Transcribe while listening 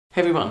Hey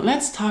everyone,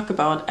 let's talk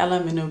about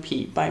Minnow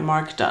Pea by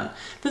Mark Dunn.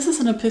 This is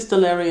an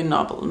epistolary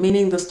novel,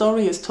 meaning the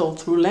story is told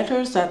through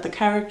letters that the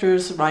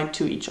characters write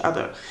to each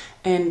other.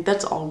 And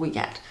that's all we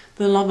get.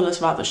 The novel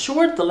is rather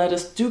short, the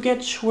letters do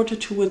get shorter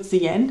towards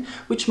the end,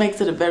 which makes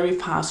it a very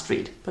fast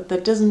read. But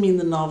that doesn't mean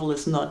the novel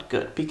is not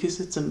good, because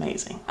it's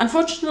amazing.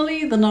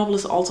 Unfortunately, the novel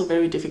is also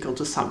very difficult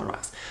to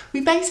summarize. We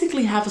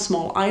basically have a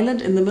small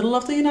island in the middle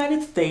of the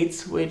United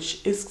States,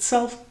 which is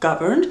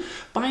self-governed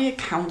by a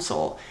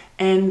council.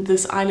 And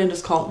this island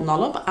is called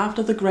Nollop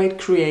after the great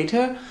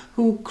creator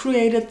who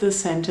created the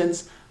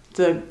sentence,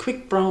 "The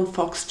quick brown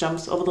fox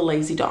jumps over the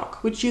lazy dog,"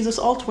 which uses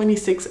all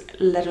 26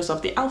 letters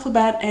of the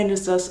alphabet and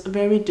is thus a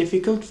very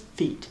difficult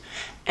feat.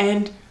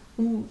 And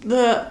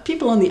the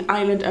people on the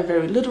island are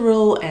very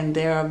literal and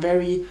they are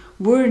very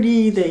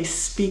wordy, they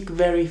speak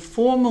very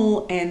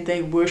formal and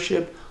they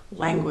worship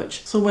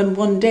language. So when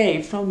one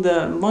day from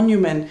the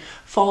monument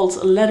falls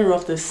a letter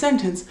of this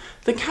sentence,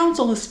 the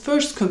council is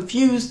first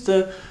confused,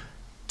 the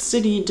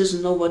city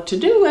doesn't know what to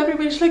do.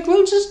 Everybody's like,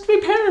 well, just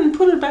repair and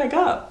put it back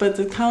up. But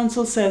the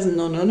council says,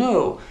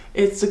 no.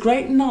 It's the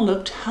great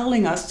Nollop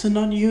telling us to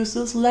not use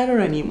this letter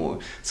anymore.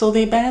 So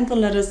they ban the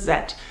letter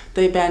Z.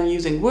 They ban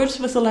using words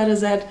with the letter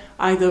Z,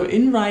 either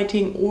in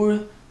writing or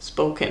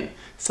spoken.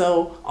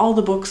 So all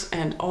the books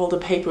and all the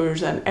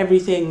papers and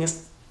everything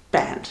is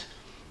banned.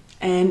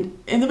 And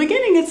in the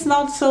beginning it's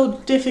not so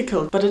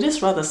difficult, but it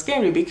is rather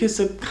scary because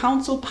the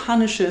council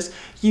punishes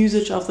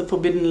usage of the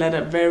forbidden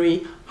letter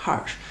very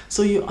harsh.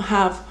 So you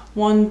have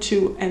 1,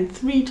 2, and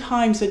 3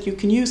 times that you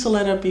can use the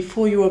letter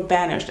before you are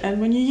banished.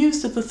 And when you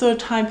used it the third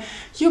time,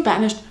 you're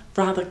banished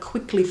rather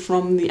quickly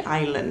from the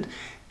island.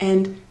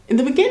 And in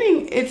the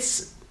beginning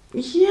it's,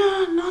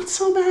 not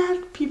so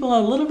bad. People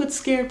are a little bit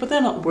scared, but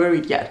they're not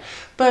worried yet.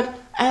 But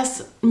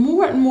as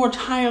more and more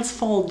tiles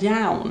fall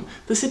down,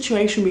 the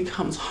situation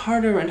becomes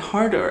harder and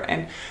harder.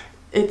 And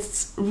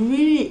it's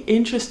really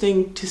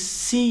interesting to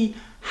see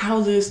how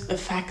this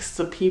affects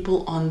the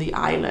people on the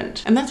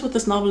island. And that's what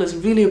this novel is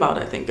really about,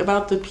 I think.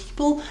 About the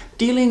people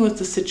dealing with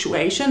the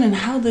situation and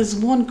how this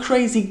one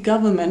crazy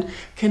government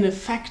can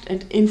affect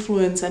and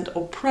influence and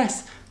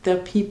oppress their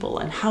people.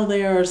 And how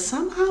they are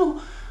somehow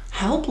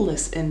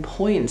helpless in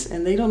points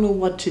and they don't know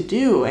what to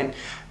do. And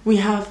we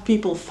have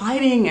people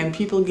fighting and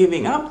people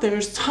giving up.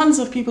 There's tons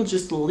of people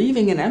just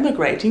leaving and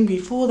emigrating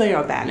before they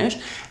are banished,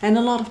 and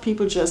a lot of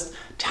people just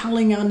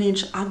telling on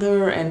each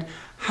other and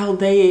how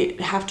they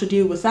have to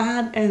deal with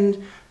that.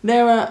 And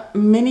there are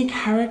many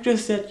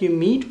characters that you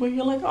meet where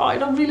you're like, oh, I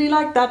don't really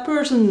like that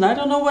person, I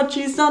don't know what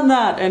she's done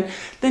that. And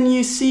then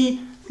you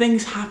see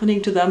things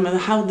happening to them and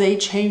how they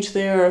change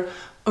their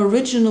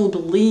original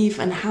belief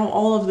and how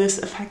all of this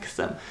affects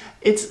them.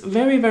 It's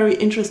very, very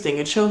interesting.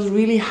 It shows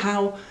really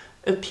how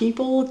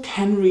people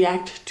can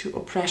react to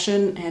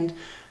oppression and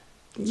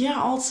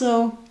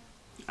also,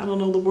 I don't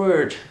know the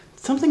word,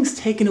 something's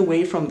taken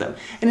away from them.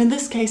 And in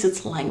this case,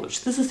 it's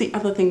language. This is the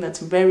other thing that's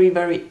very,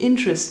 very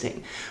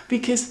interesting,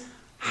 because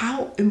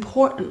how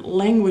important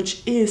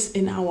language is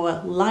in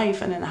our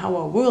life and in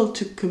our world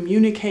to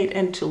communicate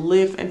and to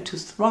live and to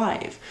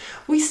thrive.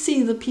 We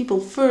see the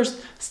people first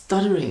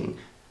stuttering,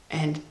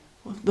 and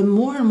the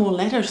more and more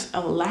letters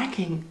are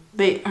lacking,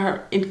 they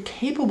are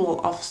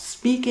incapable of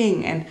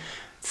speaking and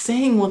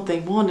saying what they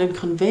want and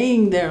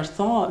conveying their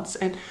thoughts.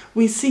 And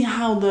we see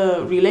how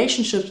the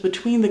relationships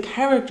between the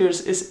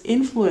characters is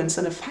influenced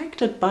and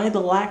affected by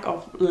the lack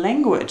of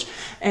language.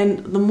 And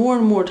the more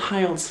and more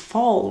tiles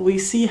fall, we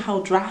see how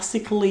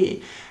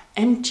drastically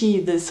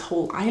empty this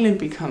whole island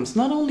becomes,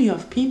 not only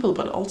of people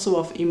but also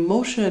of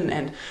emotion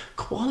and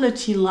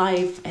quality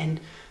life and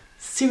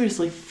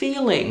seriously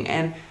feeling.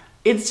 And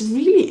it's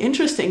really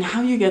interesting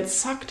how you get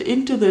sucked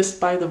into this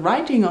by the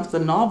writing of the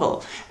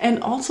novel. And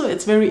also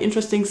it's very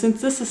interesting, since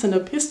this is an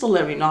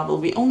epistolary novel,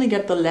 we only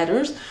get the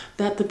letters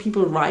that the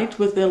people write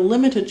with their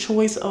limited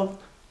choice of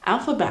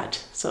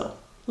alphabet, so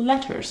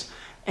letters.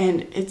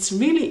 And it's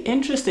really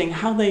interesting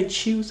how they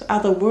choose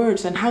other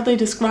words and how they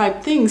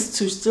describe things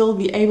to still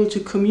be able to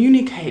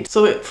communicate.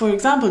 So for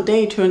example,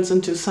 day turns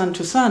into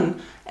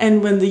sun,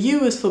 and when the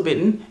U is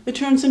forbidden, it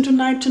turns into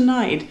night to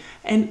night.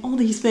 And all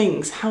these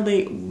things, how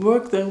they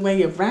work their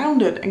way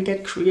around it and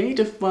get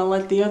creative, while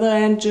at the other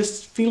end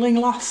just feeling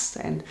lost.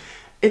 And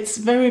it's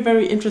very,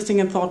 very interesting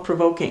and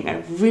thought-provoking.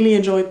 I really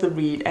enjoyed the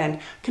read and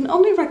can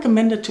only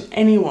recommend it to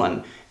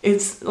anyone.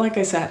 It's, like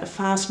I said, a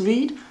fast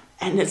read,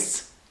 and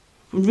it's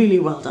really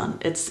well done.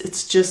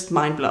 It's just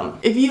mind-blown.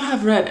 If you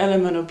have read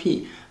Minnow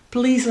Pea,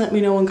 please let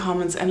me know in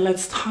comments and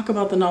let's talk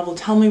about the novel.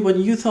 Tell me what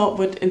you thought,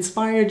 what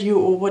inspired you,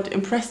 or what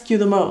impressed you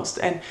the most,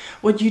 and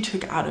what you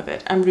took out of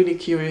it. I'm really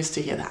curious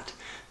to hear that.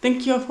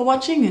 Thank you all for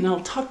watching, and I'll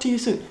talk to you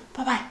soon.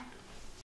 Bye bye.